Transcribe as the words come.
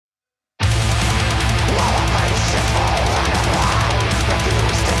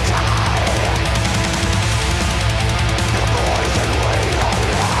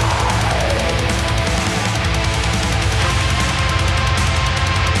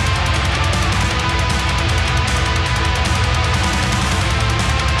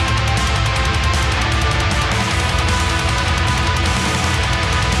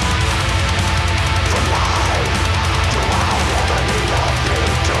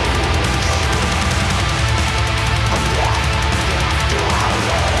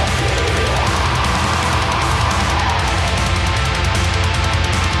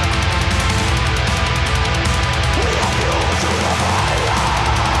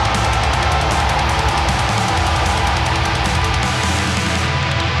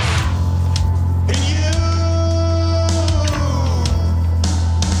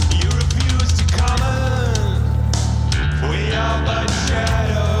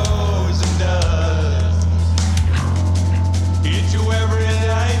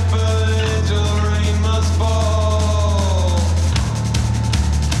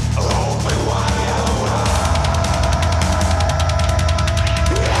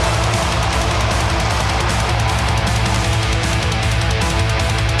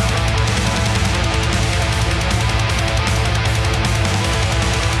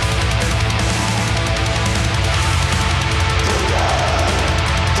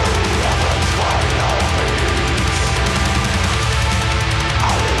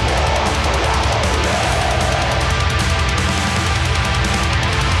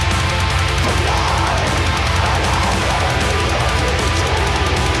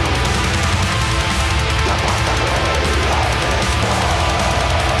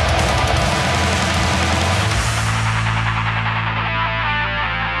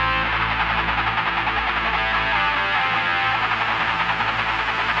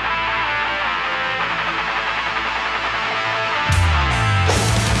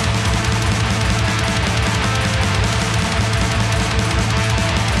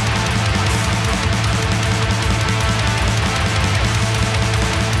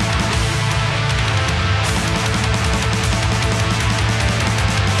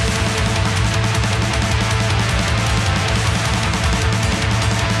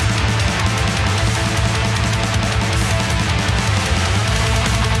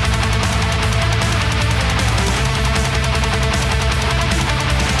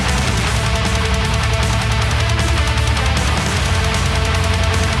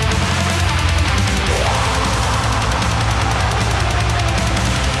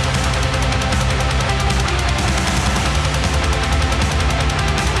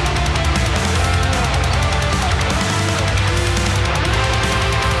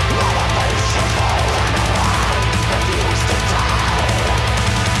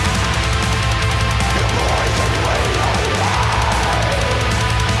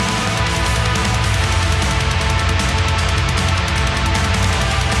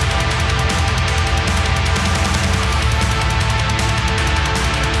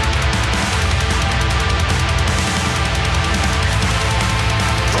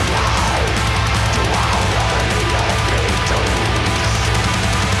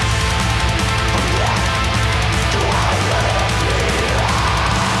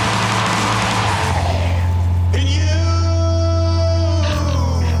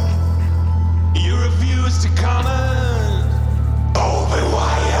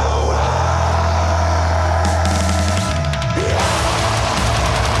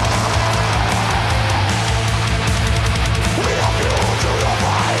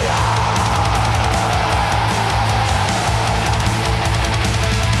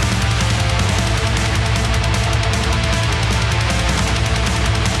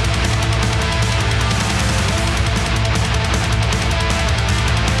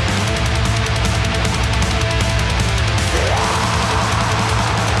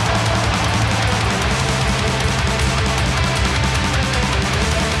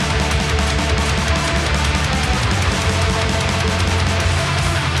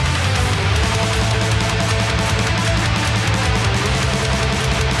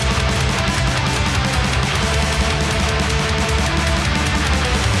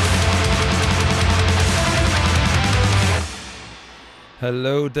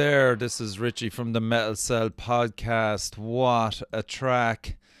Hello there, this is Richie from the Metal Cell podcast. What a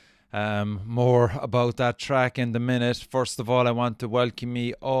track. More about that track in the minute. First of all, I want to welcome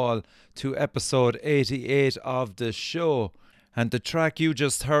you all to episode 88 of the show. And the track you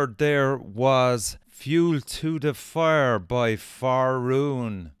just heard there was Fuel to the Fire by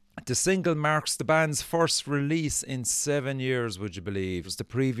Faroon. The single marks the band's first release in 7 years, would you believe? It was the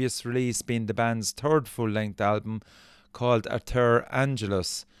previous release being the band's third full-length album, called Artur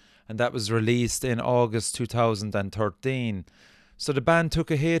Angelus, and that was released in August 2013. So the band took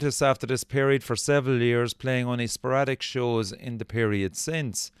a hiatus after this period for several years, playing only sporadic shows in the period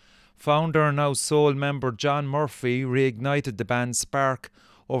since. Founder and now sole member John Murphy reignited the band's spark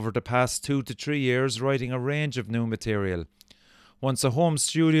over the past 2 to 3 years, writing a range of new material. Once a home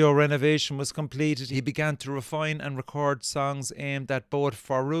studio renovation was completed, he began to refine and record songs aimed at both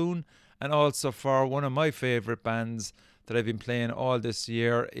Faroon and also for one of my favourite bands that I've been playing all this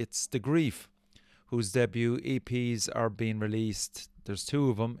year. It's The Grief, whose debut EPs are being released. There's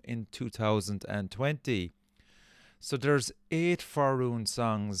 2 of them in 2020. So there's 8 Faroon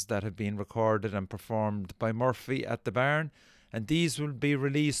songs that have been recorded and performed by Murphy at the Barn, and these will be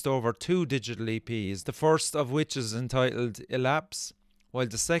released over 2 digital EPs, the first of which is entitled Elapse, while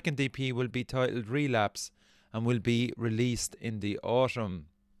the second EP will be titled Relapse and will be released in the autumn.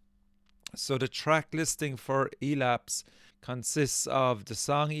 So the track listing for Elapse consists of the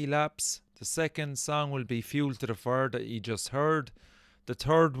song Elapse. The second song will be Fuel to the Fire that you just heard. The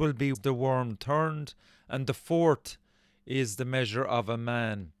third will be The Worm Turned. And the fourth is The Measure of a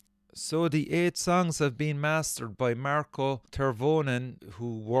Man. So the 8 songs have been mastered by Marco Tervonen,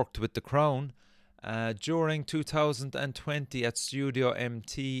 who worked with The Crown, during 2020 at Studio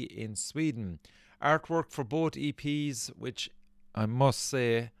MT in Sweden. Artwork for both EPs, which I must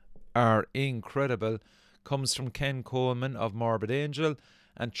say are incredible, comes from Ken Coleman of Morbid Angel,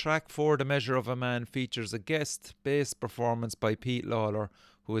 and track 4, The Measure of a Man, features a guest bass performance by Pete Lawler,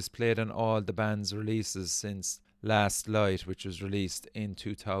 who has played on all the band's releases since Last Light, which was released in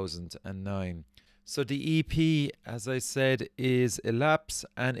 2009. So the EP, as I said, is Elapse,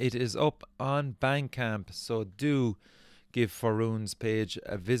 and it is up on Bandcamp, so do give Faroon's page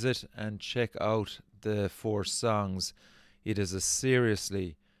a visit and check out the 4 songs. It is a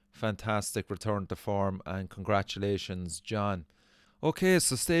seriously fantastic return to form, and congratulations, John. Okay,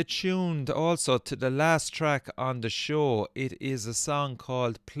 so stay tuned also to the last track on the show. It is a song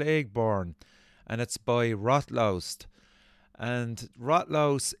called Plagueborn, and it's by Rotloust. And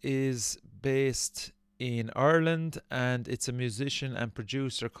Rotloust is based in Ireland, and it's a musician and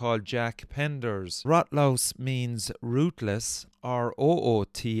producer called Jack Penders. Rotloust means rootless, or Ootless,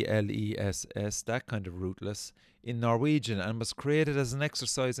 that kind of rootless, in Norwegian, and was created as an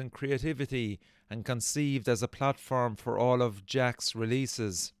exercise in creativity and conceived as a platform for all of Jack's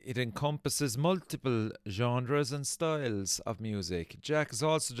releases. It encompasses multiple genres and styles of music. Jack is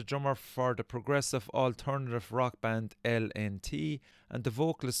also the drummer for the progressive alternative rock band LNT and the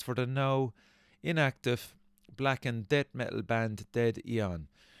vocalist for the now inactive black and death metal band Dead Eon.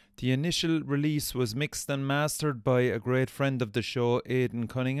 The initial release was mixed and mastered by a great friend of the show, Aidan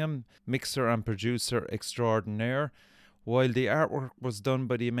Cunningham, mixer and producer extraordinaire, while the artwork was done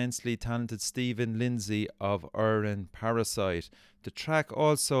by the immensely talented Stephen Lindsay of Iron Parasite. The track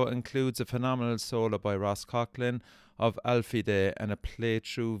also includes a phenomenal solo by Ross Coughlin of Alfide, and a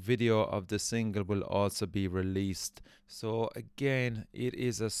playthrough video of the single will also be released. So again, it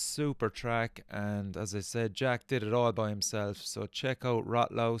is a super track, and as I said, Jack did it all by himself, so check out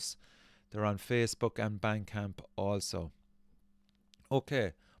Rotlouse. They're on Facebook and Bandcamp also.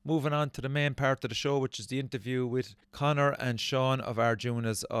 Okay, moving on to the main part of the show, which is the interview with Conor and Sean of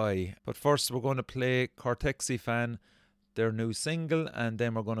Arjunas Eye. But first we're going to play Cortexi Fan, their new single, and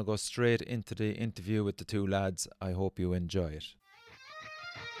then we're going to go straight into the interview with the 2 lads. I hope you enjoy it.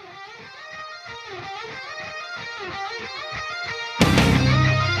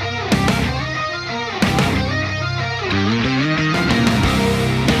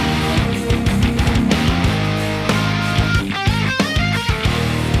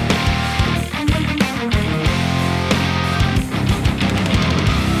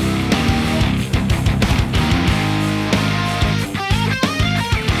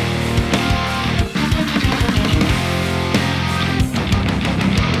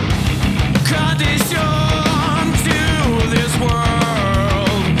 Condition to this world.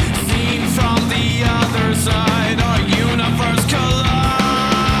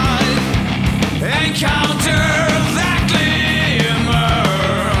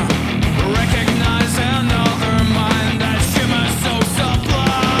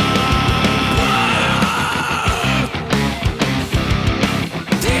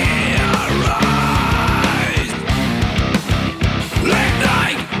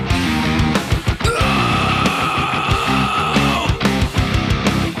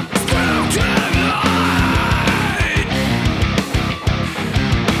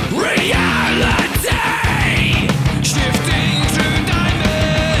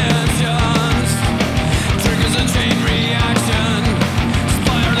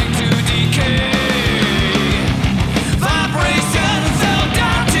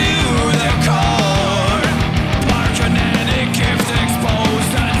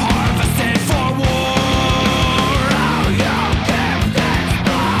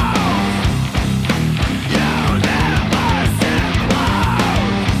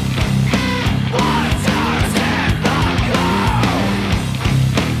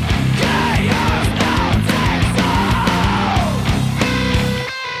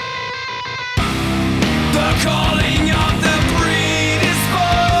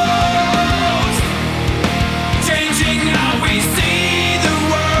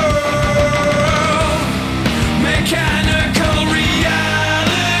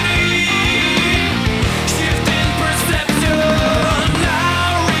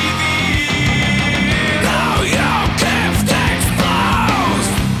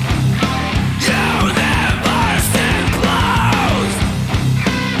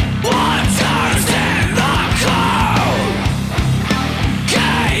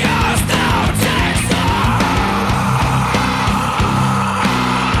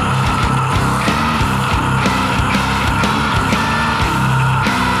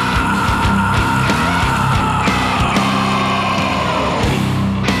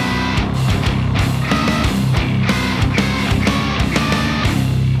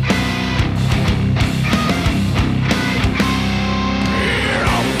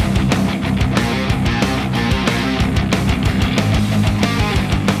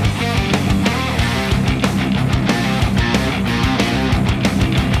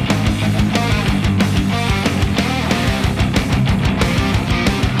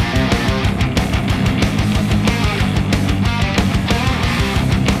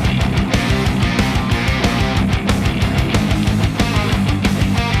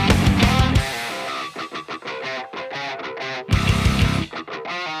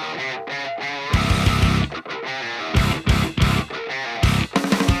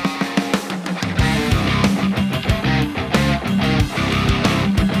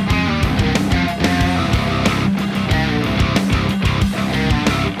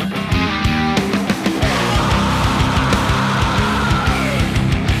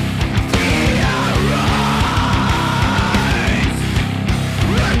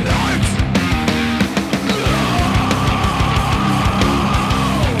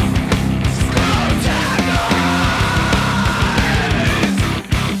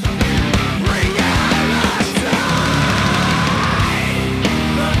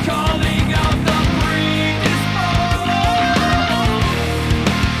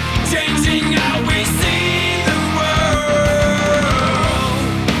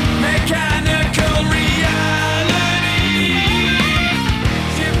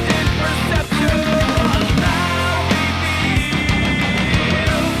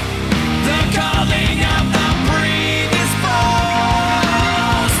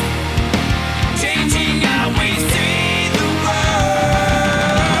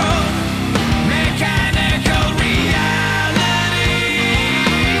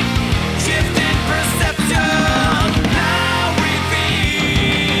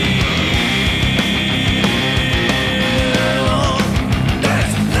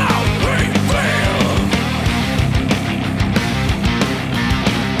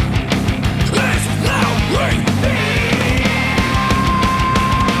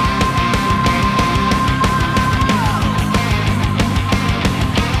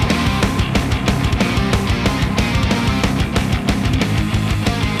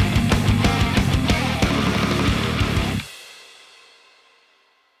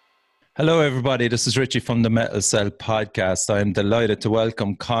 Hello, everybody. This is Richie from the Metal Cell podcast. I'm delighted to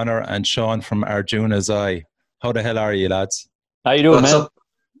welcome Conor and Sean from Arjunas Eye. How the hell are you, lads? How you doing, What's man? up?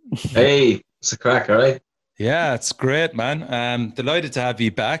 Hey, it's a crack, all right? Yeah, it's great, man. Delighted to have you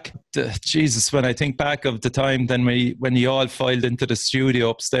back. Jesus, when I think back of the time when you all filed into the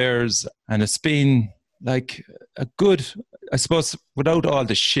studio upstairs, and it's been like a good, I suppose, without all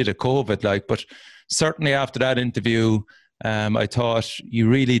the shit of COVID, but certainly after that interview, I thought you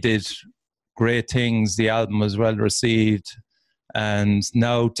really did great things. The album was well received, and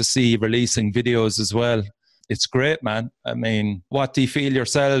now to see releasing videos as well, it's great, man. I mean, what do you feel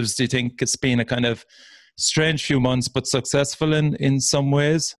yourselves? Do you think it's been a kind of strange few months, but successful in some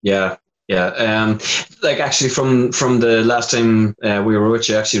ways? Yeah. Like actually from the last time we were with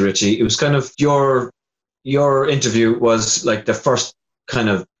you, actually, Richie, it was kind of your interview was like the first kind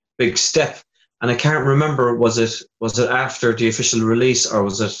of big step, and I can't remember was it after the official release, or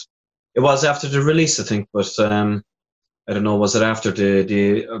it was after the release, I think, but I don't know, was it after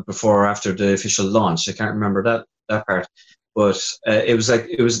the before or after the official launch? I can't remember that part, but it was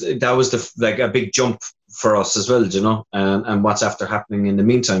that was like a big jump for us as well, you know, and what's after happening in the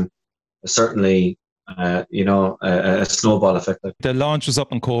meantime, certainly, a snowball effect. The launch was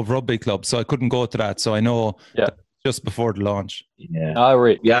up in Cove Rugby Club, so I couldn't go to that. So I know just before the launch. Yeah. Oh,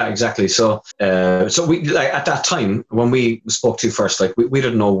 right. Yeah, exactly. So we, like, at that time when we spoke to you first, like we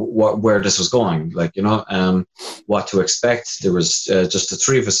didn't know where this was going, like, you know, what to expect. There was just the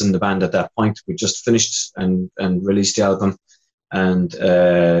three of us in the band at that point. We just finished and released the album. And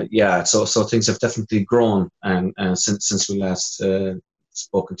so things have definitely grown, and since we last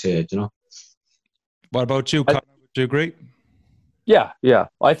spoken to you, you know. What about you, Conor? Would you agree? Yeah.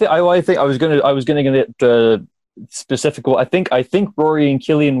 I think I was gonna get specific. I think Rory and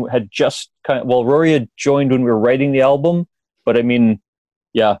Killian had just Rory had joined when we were writing the album, but I mean,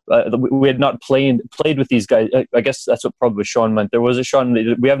 yeah, we had not played with these guys. I guess that's what probably Sean meant. There was a Sean.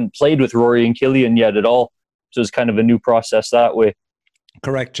 We haven't played with Rory and Killian yet at all. So it's kind of a new process that way.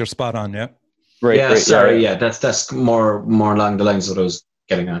 Correct. You're spot on. Yeah. Right. Yeah. Right, sorry. Yeah. That's more along the lines of what I was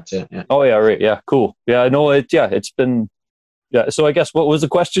getting at. Yeah. Oh yeah. Right. Yeah. Cool. Yeah. No. It's been. Yeah. So I guess what was the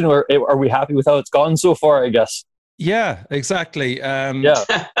question? Or are we happy with how it's gone so far? I guess. Yeah. Exactly. Yeah. No.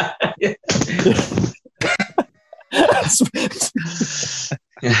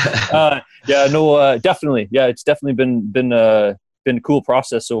 Definitely. Yeah. It's definitely been a cool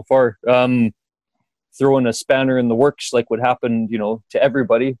process so far. Throwing a spanner in the works, like what happened, you know, to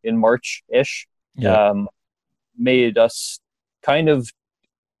everybody in March-ish, made us kind of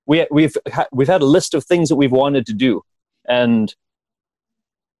we've had a list of things that we've wanted to do, and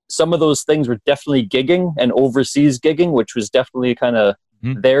some of those things were definitely gigging and overseas gigging, which was definitely kind of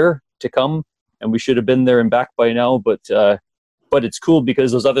there to come, and we should have been there and back by now. But it's cool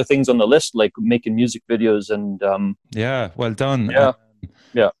because those other things on the list, like making music videos and well done.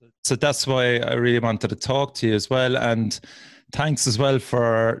 Yeah. So that's why I really wanted to talk to you as well. And thanks as well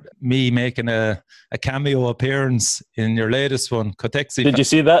for me making a cameo appearance in your latest one, Kotexi. Did you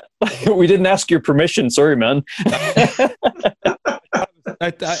see that? We didn't ask your permission. Sorry, man. I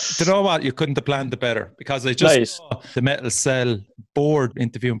you know what? You couldn't have planned it better, because I just saw the Metal Cell board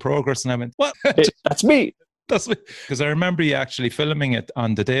interview in progress, and I went, what? That's me. That's because I remember you actually filming it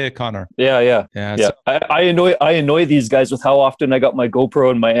on the day, Conor. Yeah. So. I annoy these guys with how often I got my GoPro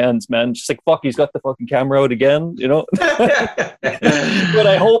in my hands, man. Just like, fuck, he's got the fucking camera out again, you know. But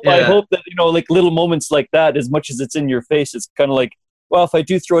I hope that, you know, like little moments like that, as much as it's in your face, it's kind of like, well, if I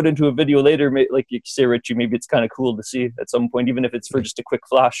do throw it into a video later, like you say, Richie, maybe it's kind of cool to see at some point, even if it's for just a quick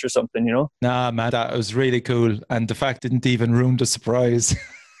flash or something, you know. Nah, man, that was really cool, and the fact didn't even ruin the surprise.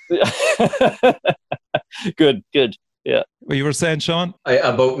 Good. Yeah. What you were saying, Sean?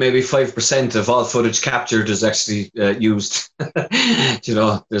 About maybe 5% of all footage captured is actually used. You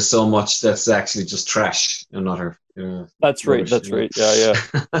know, there's so much that's actually just trash. That's right. Yeah.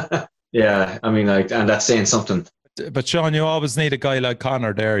 Yeah. I mean, like, and that's saying something. But Sean, you always need a guy like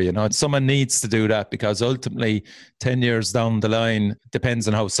Conor there, you know. Someone needs to do that, because ultimately 10 years down the line, depends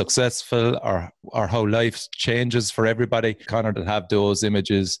on how successful or how life changes for everybody. Conor will have those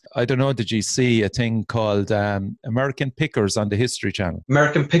images. I don't know, did you see a thing called American Pickers on the History Channel?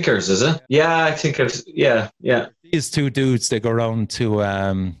 American Pickers, is it? Yeah, I think yeah. These two dudes, they go around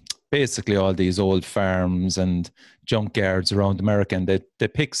to basically all these old farms and junkyards around America, and they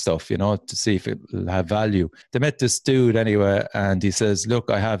pick stuff, you know, to see if it will have value. They met this dude anyway, and he says, look,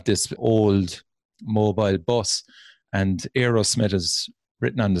 I have this old mobile bus, and Aerosmith is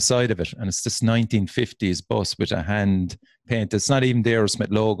written on the side of it, and it's this 1950s bus with a hand paint. It's not even the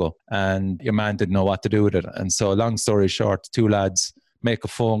Aerosmith logo, and your man didn't know what to do with it. And so long story short, two lads make a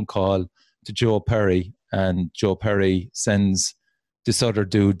phone call to Joe Perry, and Joe Perry sends this other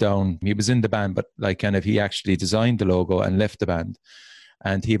dude down. He was in the band, but like kind of he actually designed the logo and left the band.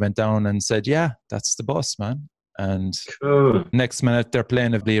 And he went down and said, yeah, that's the bus, man. And Cool. next minute they're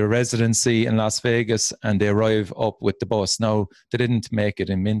playing a residency in Las Vegas, and they arrive up with the bus. Now, they didn't make it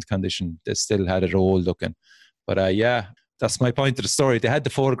in mint condition. They still had it old looking. But yeah, that's my point of the story. They had the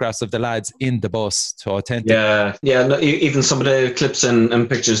photographs of the lads in the bus to authentic. Yeah. No, even some of the clips and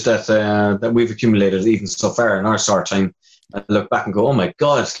pictures that we've accumulated, even so far in our short time, I look back and go, oh my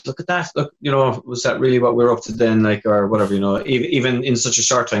God, look at that. Look, was that really what we were up to then? Like, or whatever, even in such a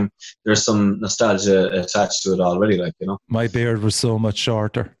short time, there's some nostalgia attached to it already, like, My beard was so much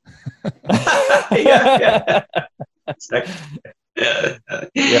shorter. Yeah.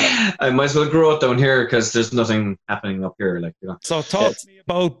 Yeah. I might as well grow it down here because there's nothing happening up here, like, So talk to me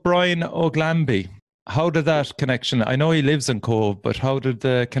about Brian O'Glanby. How did that connection? I know he lives in Cove, but how did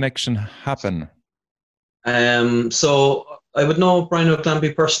the connection happen? So I would know Brian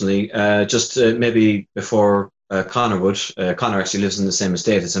O'Glanby personally, just maybe before Conor would. Conor actually lives in the same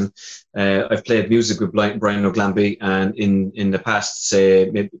estate as him. I've played music with Brian O'Glanby, and in the past, say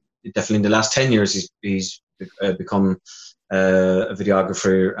maybe definitely in the last 10 years, he's become a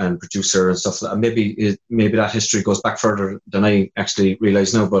videographer and producer and stuff. Maybe that history goes back further than I actually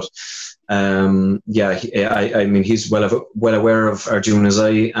realise now. But I mean, he's well aware of Arjunas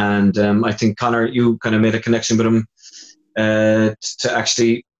Eye, and I think Conor, you kind of made a connection with him to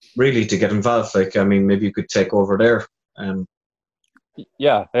actually really to get involved. Like, I mean, maybe you could take over there. I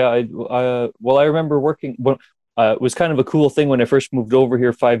remember working. It was kind of a cool thing when I first moved over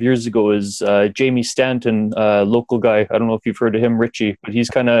here 5 years ago. Is Jamie Stanton, local guy? I don't know if you've heard of him, Richie, but he's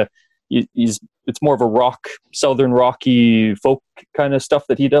kind of it's more of a southern rocky folk kind of stuff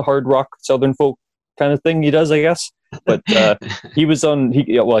that he does, hard rock southern folk kind of thing he does, I guess. But he was on.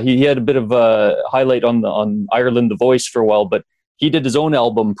 He had a bit of a highlight on Ireland The Voice for a while, but he did his own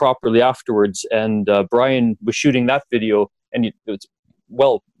album properly afterwards. And Brian was shooting that video, and it's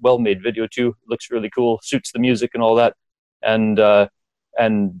well made video too. Looks really cool, suits the music and all that. And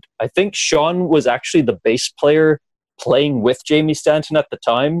I think Sean was actually the bass player playing with Jamie Stanton at the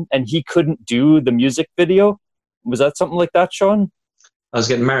time, and he couldn't do the music video. Was that something like that, Sean? I was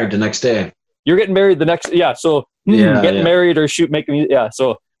getting married the next day. You're getting married the next, yeah. So married or making, yeah.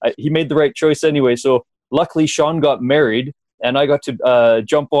 So he made the right choice anyway. So luckily, Sean got married, and I got to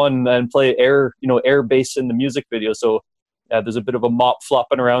jump on and play air bass in the music video. So there's a bit of a mop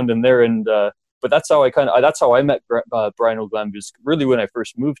flopping around in there, and but that's how I met Brian O'Glanby. Was really when I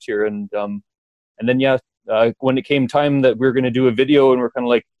first moved here, and then when it came time that we were going to do a video, and we're kind of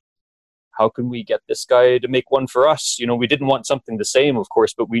like, how can we get this guy to make one for us? We didn't want something the same, of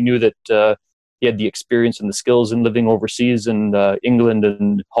course, but we knew that he had the experience and the skills in living overseas in England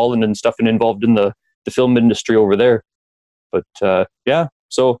and Holland and stuff, and involved in the film industry over there. But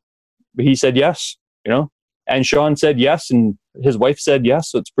so he said yes, and Sean said yes, and his wife said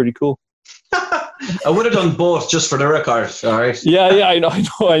yes, so it's pretty cool. I would have done both just for the record, all right? Yeah, I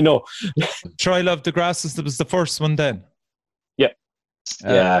know. Try Love the Grasses, that was the first one then? Yeah.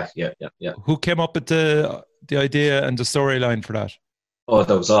 Who came up with the idea and the storyline for that? Oh,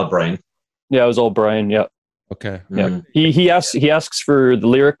 that was all Brian. Yeah, it was all Brian, yeah. Okay. Yeah. He asks for the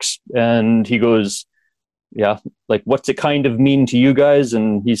lyrics, and he goes, like, what's it kind of mean to you guys?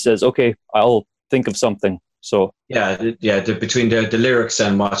 And he says, okay, I'll think of something. So between the lyrics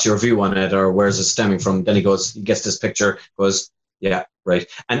and what's your view on it, or where's it stemming from, then he gets this picture, goes, yeah, right.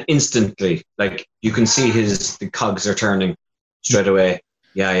 And instantly, like, you can see the cogs are turning straight away.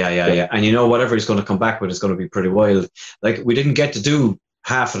 Yeah. And whatever he's going to come back with is going to be pretty wild. Like, we didn't get to do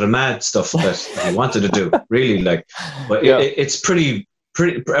half of the mad stuff that he wanted to do, really. Like, but it's pretty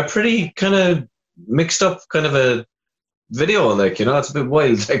kind of mixed up kind of a video. Like, it's a bit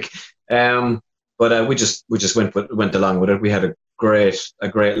wild. Like, but we just went along with it. We had a great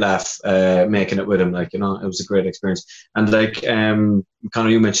laugh making it with him. Like, it was a great experience. And like, Conor,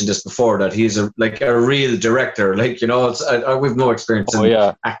 you mentioned this before, that he's a real director. Like, we've no experience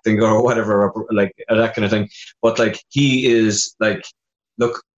in acting or whatever, or like that kind of thing. But like, he is like,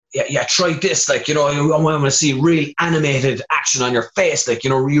 look, try this. Like, I want to see real animated action on your face. Like,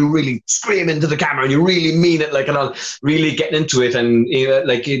 you really scream into the camera and you really mean it. Like, and all really getting into it, and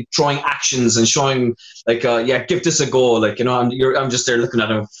like drawing actions and showing like, give this a go. Like, I'm just there looking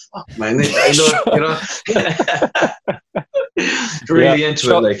at him. Fuck, man, I know, really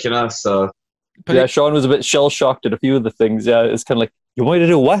into it. Like, so. But Sean was a bit shell shocked at a few of the things. Yeah, it's kind of like, you want me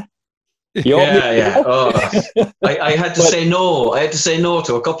to do what? Yeah. Oh, I had to say no. I had to say no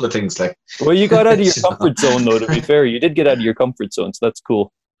to a couple of things. Like, well, you got out of your comfort zone, though. To be fair, you did get out of your comfort zone, so that's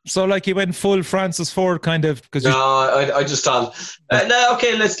cool. So, like, you went full Francis Ford kind of because no, I just thought, no,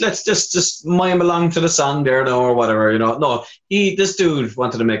 okay, let's just mime along to the song there, no, or whatever, you know. No, this dude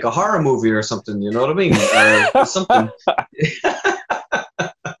wanted to make a horror movie or something, you know what I mean, or something.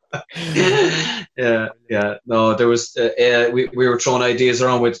 Yeah. No, there was we were throwing ideas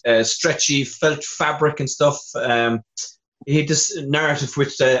around with stretchy felt fabric and stuff. He had this narrative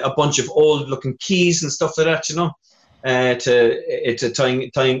with a bunch of old looking keys and stuff like that, you know. To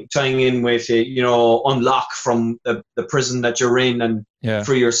tying in with you know, unlock from the prison that you're in and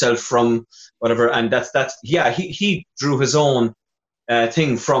free yourself from whatever, and that's he drew his own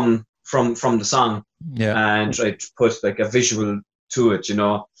thing from the song, and tried to put like a visual to it, you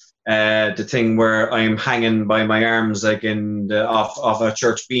know. The thing where I'm hanging by my arms like in the off a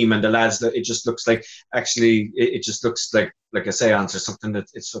church beam, and the lads, it just looks like, actually it just looks like a seance or something. That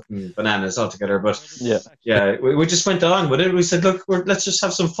it's fucking bananas altogether. But we just went along with it. We said, look, let's just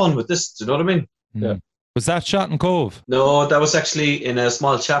have some fun with this. Do you know what I mean? Yeah. Was that shot in Cove? No, that was actually in a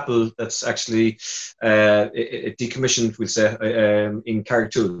small chapel that's actually decommissioned, we'll say, in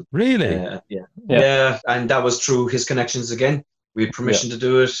Carrigtwohill. Really? Yeah, and that was through his connections again. We had permission to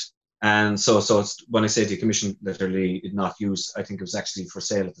do it, and so it's, when I say decommissioned, literally not used. I think it was actually for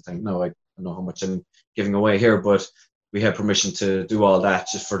sale at the time. No, I don't know how much I'm giving away here, but we had permission to do all that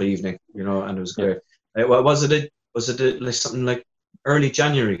just for the evening, you know, and it was great. What was it? Was it like something like early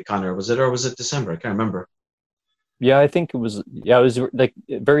January, Conor? Was it, or was it December? I can't remember. Yeah, I think it was. Yeah, it was like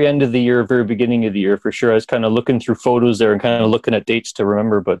very end of the year, very beginning of the year for sure. I was kind of looking through photos there and kind of looking at dates to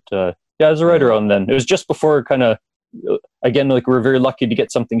remember, but it was right around then. It was just before kind of. Again, like, we were very lucky to get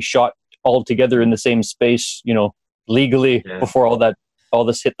something shot all together in the same space, you know, legally before all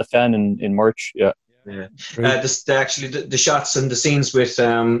this hit the fan in March. The shots and the scenes with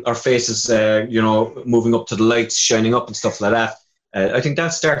our faces, you know, moving up to the lights, shining up and stuff like that. I think that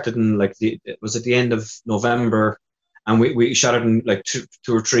started in like was at the end of November, and we shot it in like two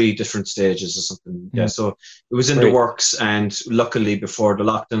or three different stages or something. Yeah, so it was in the works, and luckily before the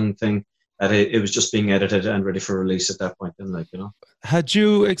lockdown thing, that it was just being edited and ready for release at that point. Then, like, you know. Had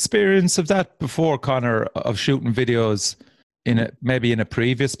you experience of that before, Conor, of shooting videos maybe in a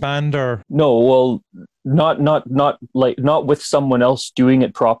previous band, or? No, well, not with someone else doing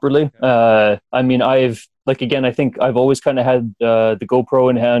it properly. I mean, I think I've always kind of had the GoPro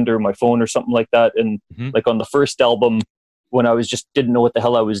in hand or my phone or something like that. And like on the first album, when I was just didn't know what the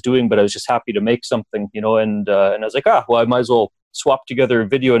hell I was doing, but I was just happy to make something, you know, and I was like, well, I might as well swap together a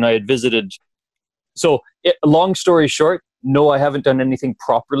video. And I had visited. So long story short, no, I haven't done anything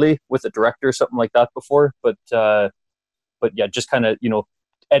properly with a director or something like that before, but yeah, just kind of, you know,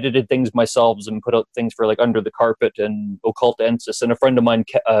 edited things myself and put out things for like Under the Carpet and Occultensis. And a friend of mine,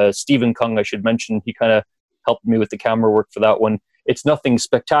 Stephen Kung, I should mention, he kind of helped me with the camera work for that one. It's nothing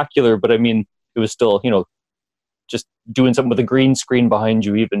spectacular, but I mean, it was still, you know, just doing something with a green screen behind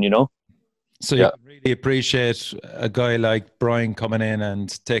you even, you know? So you really appreciate a guy like Brian coming in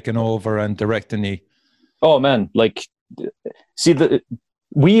and taking over and directing you. Oh man, like, see,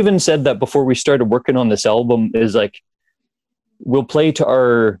 we even said that before we started working on this album, is like, we'll play to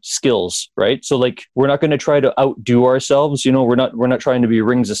our skills, right? So like, we're not going to try to outdo ourselves, you know. We're not trying to be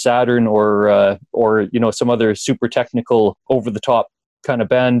Rings of Saturn or you know, some other super technical, over the top kind of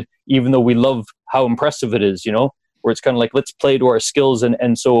band, even though we love how impressive it is, you know. Where it's kind of like, let's play to our skills,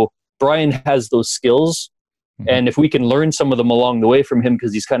 and so Brian has those skills, and if we can learn some of them along the way from him,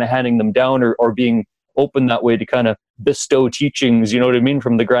 because he's kind of handing them down or being open that way to kind of bestow teachings, you know what I mean,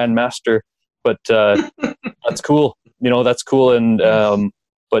 from the Grand Master. But that's cool, you know, that's cool. And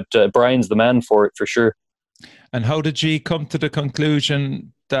but Brian's the man for it, for sure. And how did you come to the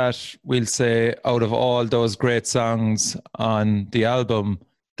conclusion that, we'll say, out of all those great songs on the album,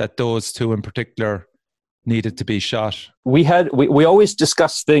 that those two in particular needed to be shot? We always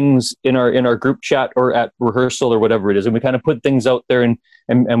discuss things in our group chat or at rehearsal or whatever it is, and we kind of put things out there,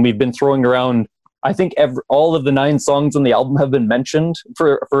 and we've been throwing around. I think all of the 9 songs on the album have been mentioned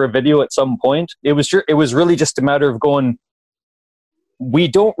for a video at some point. It was really just a matter of going, we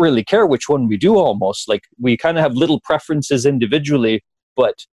don't really care which one we do, almost. Like, we kind of have little preferences individually,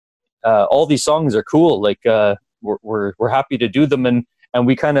 but all these songs are cool. Like, we're happy to do them, and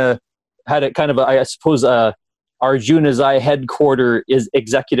we kind of had it kind of, I suppose, Arjunas Eye headquarter is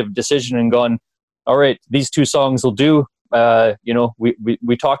executive decision, and gone, all right, these 2 songs will do. You know,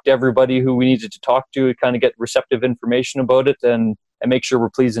 we talked to everybody who we needed to talk to, kind of get receptive information about it, and make sure we're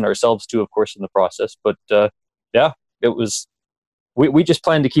pleasing ourselves too, of course, in the process. But yeah, it was we just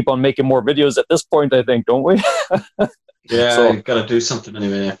plan to keep on making more videos at this point, I think, don't we? Yeah, So, you've got to do something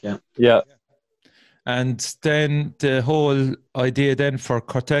anyway. Yeah. And then the whole idea then for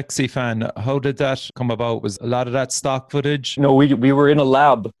Cortexi Fan, how did that come about? Was a lot of that stock footage? No, we were in a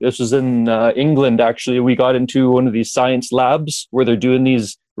lab. This was in England, actually. We got into one of these science labs where they're doing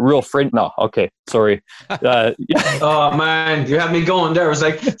these real No, okay, sorry. Oh man, you had me going there. I was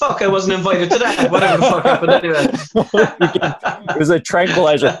like, fuck, I wasn't invited to that. Whatever the fuck happened anyway. It was a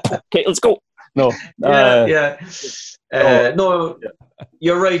tranquilizer. Okay, let's go. No. No,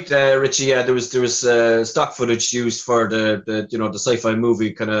 you're right, Richie. Yeah, there was stock footage used for the the sci-fi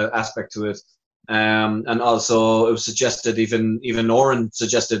movie kind of aspect to it, and also it was suggested, even Oren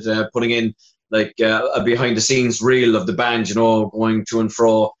suggested putting in like a behind the scenes reel of the band, going to and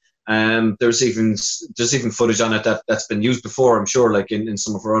fro. There's even footage on it that's been used before, I'm sure, like in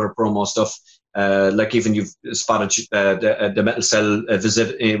some of our other promo stuff. Like even you've spotted the Metal Cell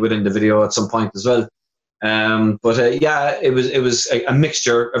visit within the video at some point as well. Yeah, it was a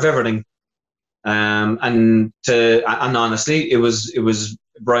mixture of everything. And honestly, it was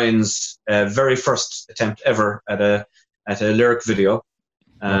Brian's very first attempt ever at a lyric video.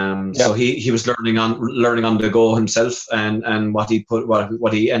 So he was learning on the go himself, and what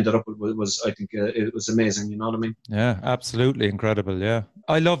he ended up with was, I think, it was amazing. You know what I mean? Yeah, absolutely incredible. Yeah,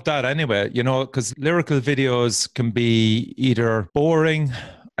 I love that anyway. Because lyrical videos can be either boring,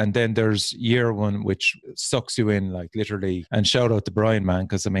 and then there's year one, which sucks you in, like literally. And shout out to Brian, man,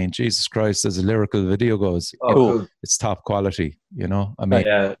 because I mean, Jesus Christ, as a lyrical video goes, cool. It's top quality. I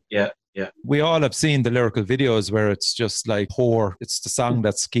mean, yeah. We all have seen the lyrical videos where it's just like poor. It's the song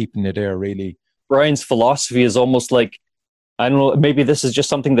that's keeping it there, really. Brian's philosophy is almost like, I don't know, maybe this is just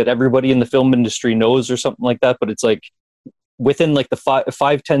something that everybody in the film industry knows or something like that, but it's like within like the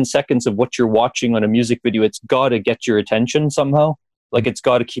 5-10 seconds of what you're watching on a music video, it's got to get your attention somehow. Like it's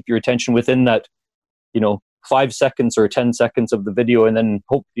got to keep your attention within that, 5 seconds or 10 seconds of the video, and then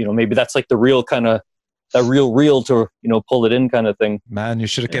hope, maybe that's like the real kind of a real reel to pull it in kind of thing. Man, you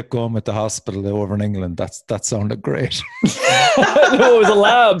should have kept going with the hospital over in England. That sounded great. No, it was a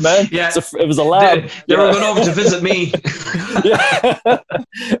lab, man. Yeah, it was a lab. They were going over to visit me.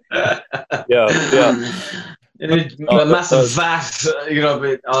 yeah. A massive vat,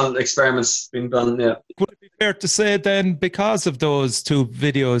 all experiments being done. Yeah. Would it be fair to say then, because of those two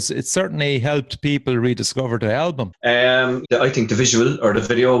videos, it certainly helped people rediscover the album? I think the visual or the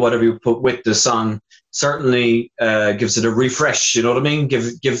video, whatever you put with the song, certainly gives it a refresh. You know what I mean?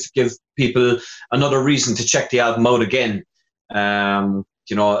 Give people another reason to check the album out again.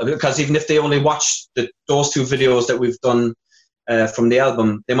 Because even if they only watch those two videos that we've done from the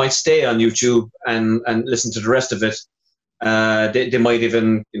album, they might stay on YouTube and listen to the rest of it. They might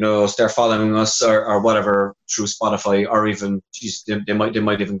even start following us or whatever through Spotify, or even they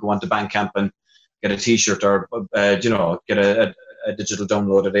might even go onto Bandcamp and get a T-shirt or get a digital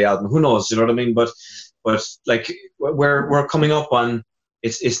download of the album. Who knows? You know what I mean? But like we're coming up on,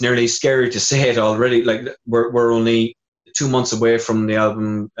 it's nearly scary to say it already. Like we're only 2 months away from the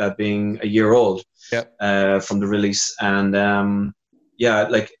album being a year old. From the release, and I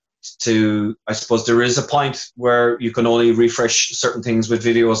suppose there is a point where you can only refresh certain things with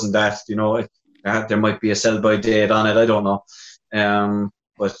videos, and that there might be a sell-by date on it. I don't know,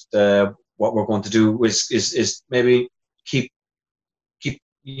 but what we're going to do is maybe keep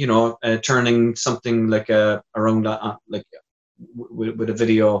turning something like around that, like with a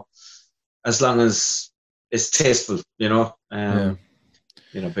video, as long as it's tasteful,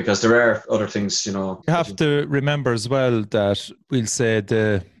 because there are other things, You have to remember as well that we'll say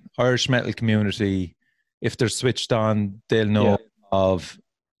the Irish metal community, if they're switched on, they'll know of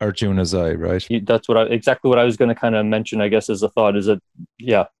Arjunas Eye, right? That's exactly what I was going to kind of mention, I guess, as a thought, is that,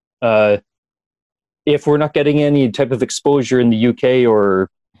 if we're not getting any type of exposure in the UK or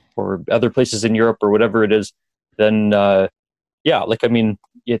other places in Europe or whatever it is, then,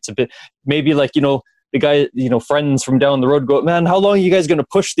 it's a bit, maybe like, the guy, friends from down the road go, man, how long are you guys going to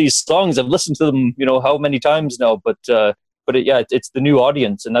push these songs? I've listened to them, how many times now, but it's the new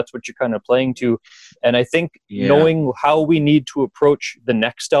audience, and that's what you're kind of playing to. And I think knowing how we need to approach the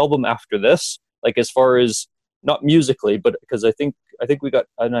next album after this, like as far as not musically, but because I think we got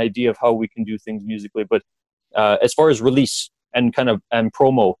an idea of how we can do things musically, but as far as release and kind of and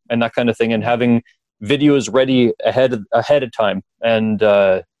promo and that kind of thing, and having videos ready ahead of time, and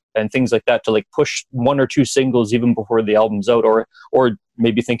things like that, to like push 1 or 2 singles even before the album's out, or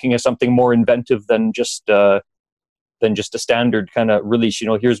maybe thinking of something more inventive than just a standard kind of release.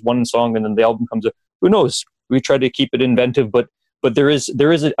 Here's one song and then the album comes out. Who knows? We try to keep it inventive, but there is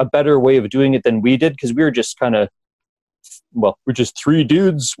a better way of doing it than we did, because we were just kind of we're just three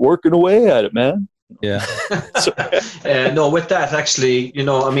dudes working away at it, man. Yeah. No, with that, actually,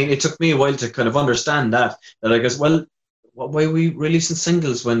 I mean, it took me a while to kind of understand that I guess, well, why are we releasing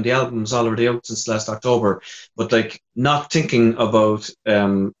singles when the album's already out since last October? But like not thinking about,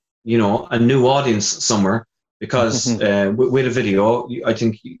 a new audience somewhere, because with a video, I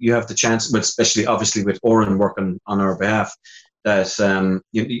think you have the chance, but especially obviously with Oren working on our behalf, that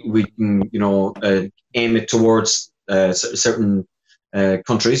we can, aim it towards certain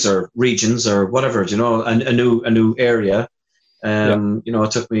countries or regions or whatever, a new area.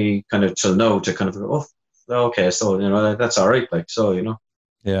 It took me kind of till now to kind of go, oh, okay, so that's all right, like, so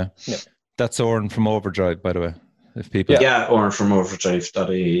Yeah. That's Oren from Overdrive, by the way. If people Oren from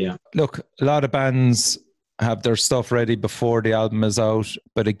Overdrive.ie. Yeah. Look, a lot of bands have their stuff ready before the album is out,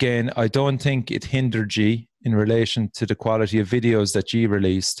 but again, I don't think it hindered you in relation to the quality of videos that you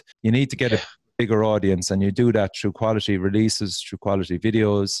released. You need to get a bigger audience, and you do that through quality releases, through quality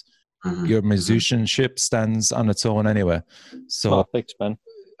videos. Your musicianship stands on its own anyway. So thanks, man.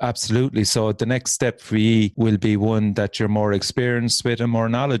 Absolutely. So the next step for you will be one that you're more experienced with and more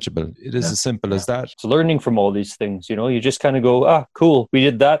knowledgeable. It is as simple as that. It's learning from all these things, you just kind of go, cool, we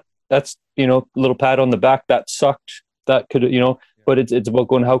did that. That's, a little pat on the back. That sucked. That could, but it's about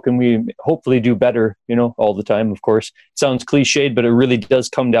going, how can we hopefully do better, all the time, of course. It sounds cliched, but it really does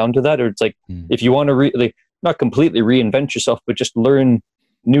come down to that. Or it's like, if you want to really, not completely reinvent yourself, but just learn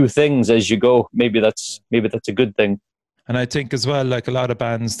new things as you go, maybe that's a good thing. And I think as well, like a lot of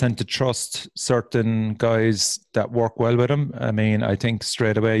bands tend to trust certain guys that work well with them. I mean, I think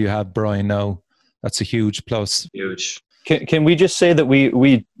straight away you have Brian now. That's a huge plus. Huge. Can we just say that we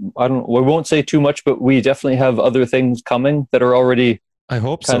won't say too much, but we definitely have other things coming that are already, I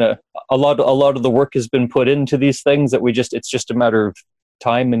hope kind of, a lot of the work has been put into these things that it's just a matter of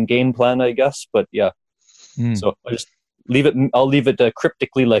time and game plan, I guess. But yeah. So I'll leave it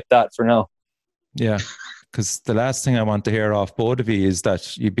cryptically like that for now. Yeah. Because the last thing I want to hear off both of you is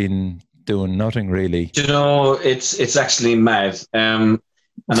that you've been doing nothing really. It's actually mad. And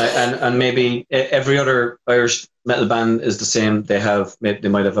maybe every other Irish metal band is the same. They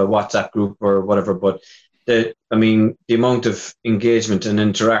might have a WhatsApp group or whatever, but the amount of engagement and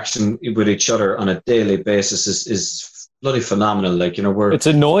interaction with each other on a daily basis is bloody phenomenal. Like, it's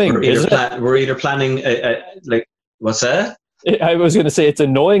annoying. We're either planning like, what's that? I was going to say it's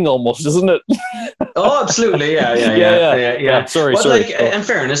annoying almost, isn't it? Oh, absolutely. Yeah. Sorry. Like, in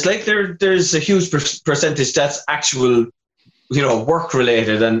fairness, like there's a huge percentage that's actual, work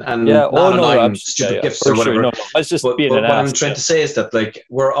related and not annoying stupid gifts or whatever. Sure. No, I was just being an ass. What I'm trying to say is that, like,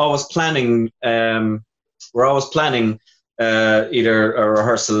 we're always planning either a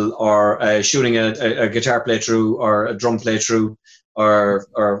rehearsal or shooting a guitar playthrough or a drum playthrough or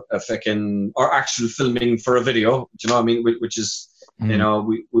actual filming for a video. Do you know what I mean? Which is,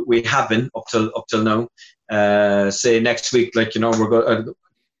 we have been up till now. Say next week, like, we're going.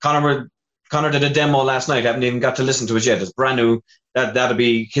 Conor did a demo last night. I haven't even got to listen to it yet. It's brand new. That'll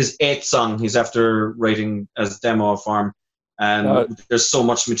be his 8th song he's after writing as demo form. And there's so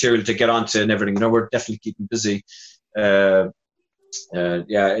much material to get onto and everything. We're definitely keeping busy. It's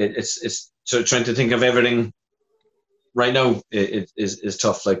trying to think of everything right now. It is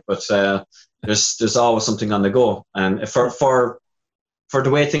tough. Like, but there's always something on the go. And for the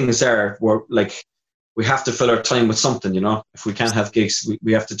way things are, we have to fill our time with something. If we can't have gigs,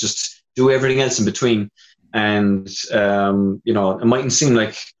 we have to just do everything else in between. And it mightn't seem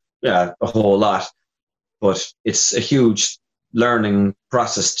like a whole lot, but it's a huge learning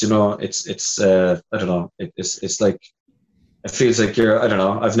process. It's I don't know. It's like, it feels like I don't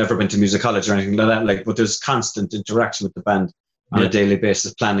know. I've never been to music college or anything like that. Like, but there's constant interaction with the band on a daily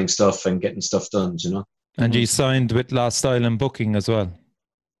basis, planning stuff and getting stuff done. And you signed with Lost Island Booking as well.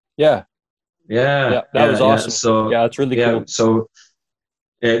 Yeah. That was awesome. So it's really cool. So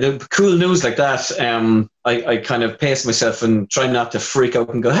the cool news like that, I kind of pace myself and try not to freak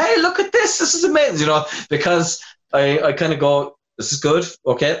out and go, hey, look at this. This is amazing, because I kind of go, this is good.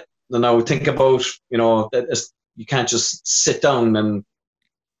 Okay. And I would think about, that you can't just sit down and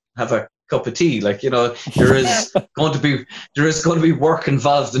have a cup of tea. Like, there is going to be work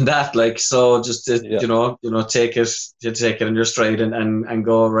involved in that. Like, so just to, take it in your stride and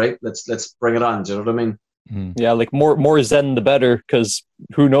go, right, let's bring it on. Do you know what I mean? Yeah, like more zen the better, because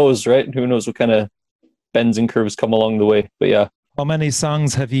who knows, right? Who knows what kind of bends and curves come along the way. But yeah. How many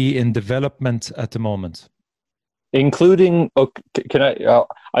songs have you in development at the moment? Including, I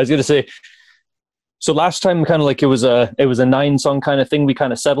was going to say, so last time kind of like it was a 9-song kind of thing we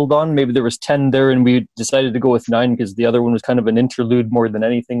kind of settled on. Maybe there was 10 there and we decided to go with 9 because the other one was kind of an interlude more than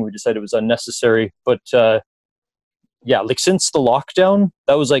anything. We decided it was unnecessary. But like since the lockdown,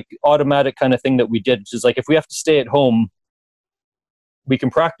 that was like automatic kind of thing that we did. Which is like, if we have to stay at home, we can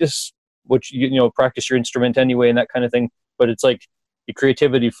practice, which, practice your instrument anyway and that kind of thing. But it's like the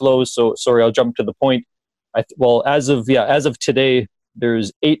creativity flows. So sorry, I'll jump to the point. As of today,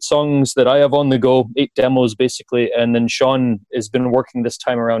 there's 8 songs that I have on the go, 8 demos basically. And then Sean has been working this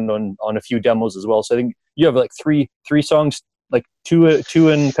time around on a few demos as well. So I think you have like three songs, like two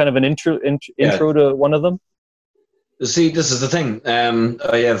and kind of an intro to one of them. See, this is the thing.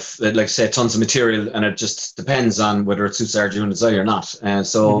 I have, like I say, tons of material, and it just depends on whether it suits Arjunas Eye or not.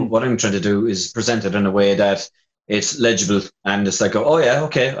 So what I'm trying to do is present it in a way that it's legible, and it's like, oh yeah,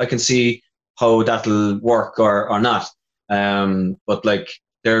 okay, I can see how that'll work or not. But like,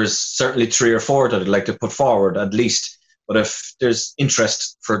 there's certainly 3 or 4 that I'd like to put forward at least. But if there's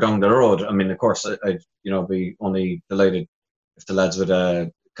interest for down the road, I mean, of course, I'd be only delighted if the lads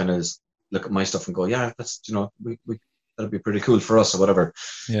would kind of look at my stuff and go, yeah, that's we that'd be pretty cool for us or whatever.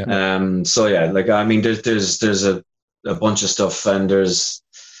 Yeah. So yeah, like, I mean, there's a bunch of stuff, and there's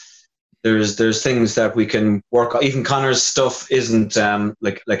things that we can work on. Even Conor's stuff isn't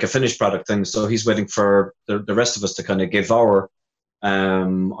like a finished product thing, so he's waiting for the rest of us to kind of give our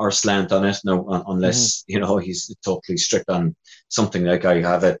slant on it. No, unless he's totally strict on something, like I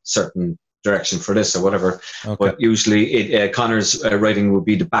have a certain direction for this or whatever. Okay. But usually Conor's writing would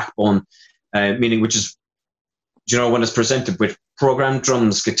be the backbone, meaning, which is, when it's presented with programmed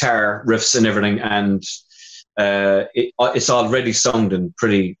drums, guitar, riffs and everything, and it's already sounding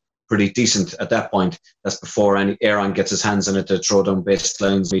pretty decent at that point. That's before Aaron gets his hands on it to throw down bass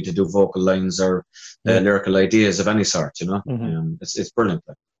lines, me to do vocal lines or lyrical ideas of any sort. It's brilliant.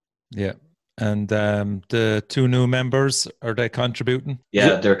 Yeah. And the 2 new members, are they contributing?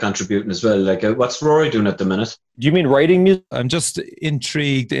 Yeah, they're contributing as well. Like, what's Rory doing at the minute? Do you mean writing music? I'm just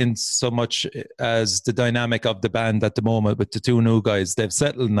intrigued in so much as the dynamic of the band at the moment with the 2 new guys. They've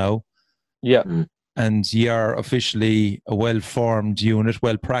settled now. Yeah. And you are officially a well-formed unit,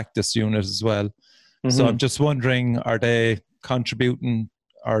 well-practiced unit as well. So I'm just wondering, are they contributing?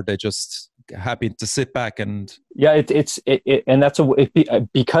 Or are they just happy to sit back and... Yeah, and that's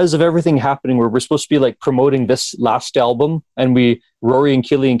because of everything happening, where we're supposed to be like promoting this last album, and Rory and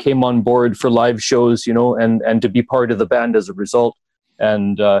Killian came on board for live shows, and to be part of the band as a result.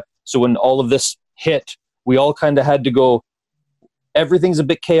 And so when all of this hit, we all kind of had to go, everything's a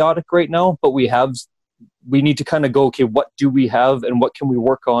bit chaotic right now, but we we need to kind of go, okay, what do we have and what can we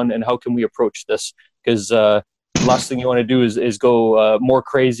work on and how can we approach this? Because the last thing you want to do is go more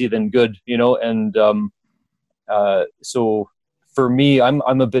crazy than good, and so for me, I'm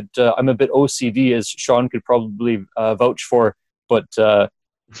a bit OCD, as Sean could probably vouch for, but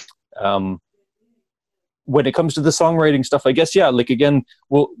when it comes to the songwriting stuff, I guess, like, again,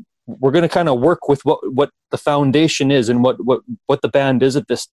 we're going to kind of work with what the foundation is and what the band is at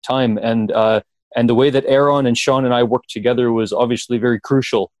this time, and the way that Aaron and Sean and I worked together was obviously very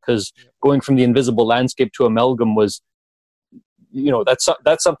crucial, because going from the Invisible Landscape to Amalgam was, that's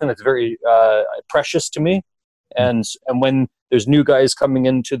something that's very precious to me, and when there's new guys coming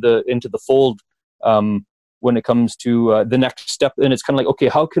into the fold, when it comes to the next step, and it's kind of like, okay,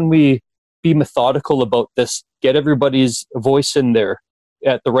 how can we be methodical about this, get everybody's voice in there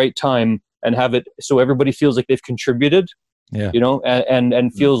at the right time, and have it so everybody feels like they've contributed,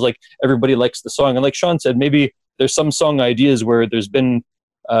 and feels like everybody likes the song. And like Sean said, maybe there's some song ideas where there's been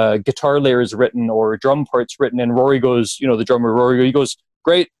guitar layers written or drum parts written, and Rory goes, the drummer Rory, he goes,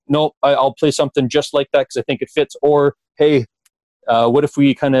 great, no, I'll play something just like that because I think it fits. Or, hey, what if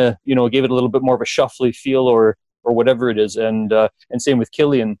we kind of, gave it a little bit more of a shuffly feel or whatever it is. And same with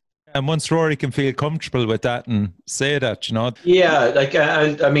Killian. And once Rory can feel comfortable with that and say that, Yeah, like,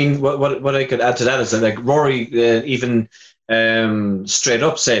 I mean, what I could add to that is that, like, Rory even straight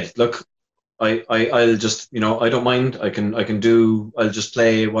up said, look, I'll just, I don't mind. I'll just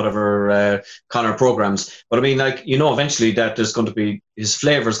play whatever Conor programs. But I mean, like, eventually that there's going to be, his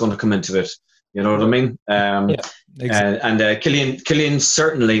flavor is going to come into it. You know what I mean? Yeah, exactly. And Killian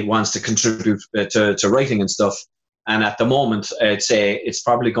certainly wants to contribute to writing and stuff. And at the moment, I'd say it's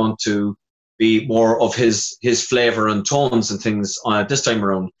probably going to be more of his flavor and tones and things this time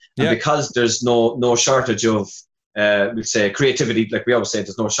around. And because there's no shortage of, we'd say, creativity, like we always say,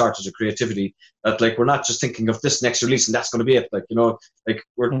 there's no shortage of creativity. That, like, we're not just thinking of this next release and that's going to be it. Like, like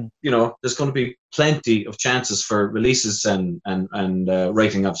we're, there's going to be plenty of chances for releases and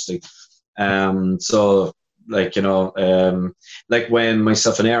writing, obviously. So, like, like when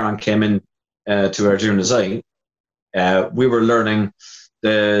myself and Aaron came in to Arjunas Eye, we were learning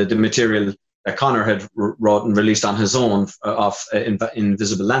the material that Conor had wrote and released on his own off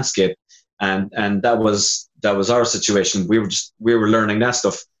Invisible Landscape, and that was our situation. We were learning that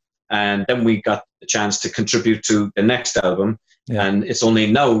stuff, and then we got the chance to contribute to the next album. Yeah. And it's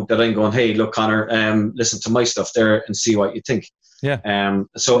only now that I'm going, hey, look, Conor, listen to my stuff there and see what you think. Yeah.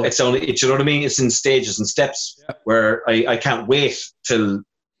 So it's only, you know what I mean? It's in stages and steps where I can't wait till,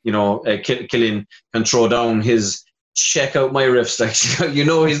 Killian can throw down his check out my riffs. Like,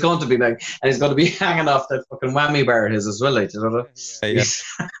 he's going to be like, and he's going to be hanging off that fucking whammy bar his as well. Like, you know Yeah.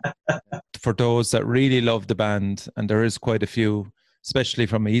 For those that really love the band, and there is quite a few, especially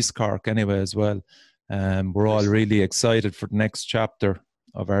from East Cork anyway as well. We're all really excited for the next chapter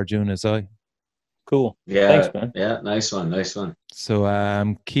of Arjunas Eye. Cool. Yeah. Thanks, man. Yeah. Nice one.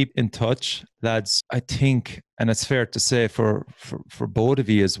 So keep in touch, lads. I think, and it's fair to say for both of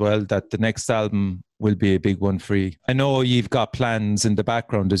you as well, that the next album will be a big one for you. I know you've got plans in the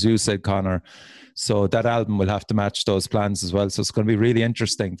background, as you said, Conor. So that album will have to match those plans as well. So it's going to be really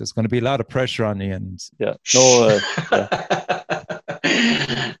interesting. There's going to be a lot of pressure on you. And yeah. No.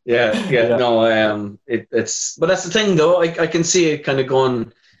 Yeah. No. It's. But that's the thing, though. I can see it kind of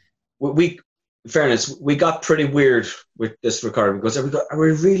going. In fairness, we got pretty weird with this recording because are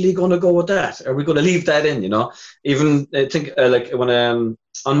we really going to go with that? Are we going to leave that in? Even I think like when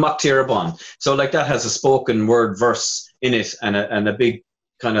on Mock Tirabon, so like that has a spoken word verse in it and a big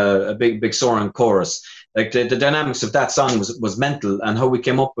kind of a big soaring chorus. Like the dynamics of that song was mental, and how we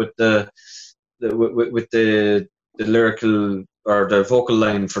came up with the lyrical or the vocal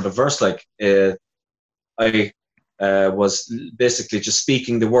line for the verse. Like I was basically just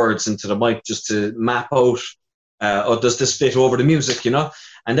speaking the words into the mic just to map out, does this fit over the music, And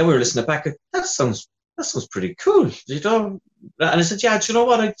then we were listening back. That sounds pretty cool, And I said, yeah, do you know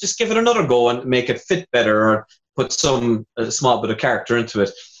what? I just give it another go and make it fit better, or put a small bit of character into it.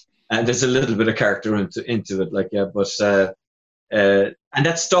 And there's a little bit of character into it, like but and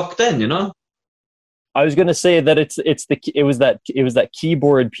that stuck then, I was going to say that it was that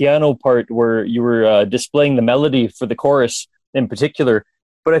keyboard piano part where you were displaying the melody for the chorus in particular.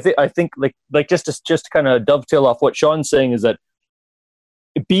 But I think like just to kind of dovetail off what Sean's saying is that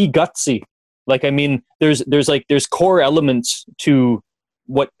be gutsy. Like, I mean, there's core elements to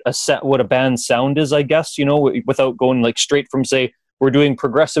what a band's sound is, I guess, without going like straight from, say, we're doing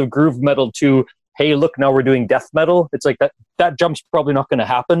progressive groove metal to, hey, look, now we're doing death metal. It's like that jump's probably not going to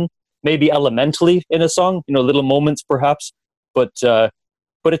happen. Maybe elementally in a song, little moments perhaps, but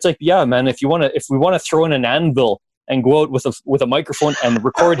it's like, yeah, man, if we want to throw in an anvil and go out with a microphone and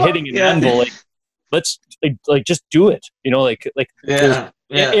record hitting an anvil, like, let's just do it, If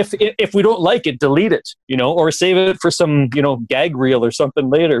we don't like it, delete it, or save it for some gag reel or something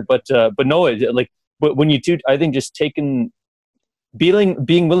later. But no, but when you do, I think just being willing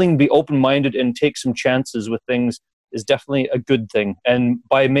to be open-minded and take some chances with things is definitely a good thing, and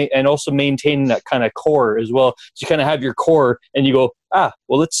and also maintaining that kind of core as well. So you kind of have your core, and you go,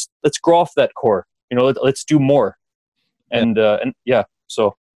 well, let's grow off that core. Let's do more, and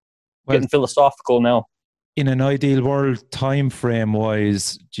so getting philosophical now. In an ideal world, time frame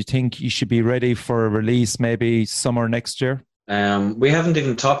wise, do you think you should be ready for a release maybe summer next year? We haven't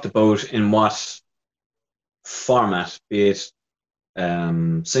even talked about in what format, be it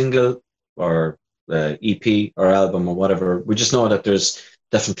single or EP or album or whatever. We just know that there's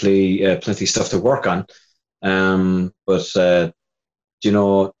definitely plenty of stuff to work on. But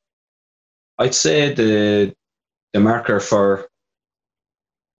I'd say the marker for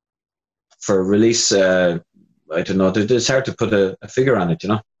release, I don't know. It's hard to put a figure on it,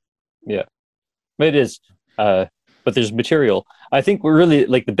 Yeah, it is. But there's material. I think we're really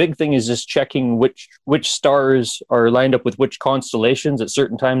like the big thing is just checking which stars are lined up with which constellations at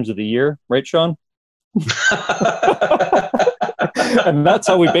certain times of the year, right, Sean? And that's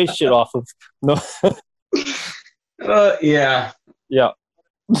how we base shit off of. No. Yeah.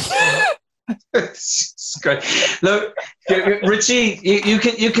 It's great. Look, Richie, you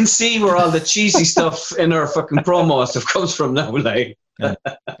can see where all the cheesy stuff in our fucking promo stuff comes from now. Like, yeah,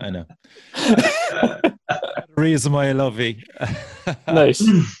 I know. Reason why I love you. Nice.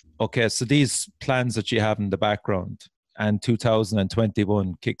 Okay, so these plans that you have in the background, and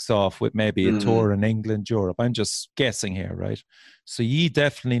 2021 kicks off with maybe a tour in England, Europe. I'm just guessing here, right? So you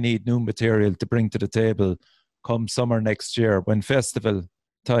definitely need new material to bring to the table come summer next year when festival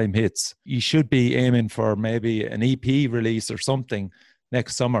time hits. You should be aiming for maybe an EP release or something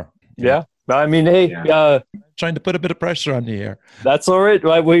next summer. Yeah. I mean, hey, trying to put a bit of pressure on you here. That's all right.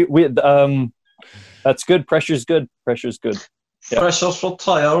 We that's good. Pressure's good. Yeah. Pressure's for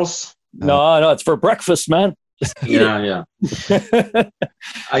tires. No, it's for breakfast, man. Yeah.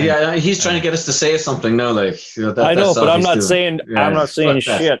 He's trying to get us to say something now, like I know, but I'm not saying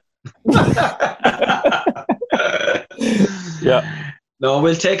shit. Yeah. No,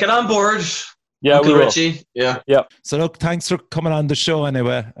 we'll take it on board. Yeah, Uncle we will. Richie. Yeah. So look, thanks for coming on the show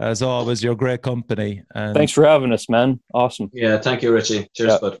anyway. As always, you're great company. And Thanks for having us, man. Awesome. Yeah, thank you, Richie.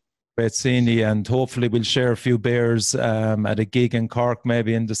 Cheers, bud. great seeing you, and hopefully we'll share a few beers at a gig in Cork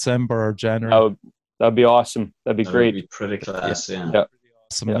maybe in December or January. That'd be awesome. That'd be great. Would be pretty class, yeah.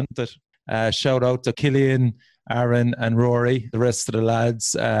 Awesome, isn't it? Shout out to Killian, Aaron and Rory, the rest of the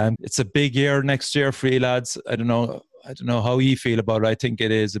lads. It's a big year next year for you lads. I don't know how you feel about it. I think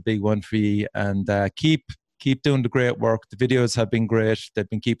it is a big one for you, and keep doing the great work. The videos have been great. They've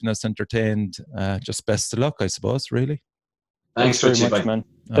been keeping us entertained. Just best of luck, I suppose, really. Thanks very Richie, much, man.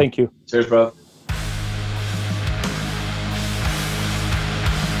 Thank you. Cheers, bro.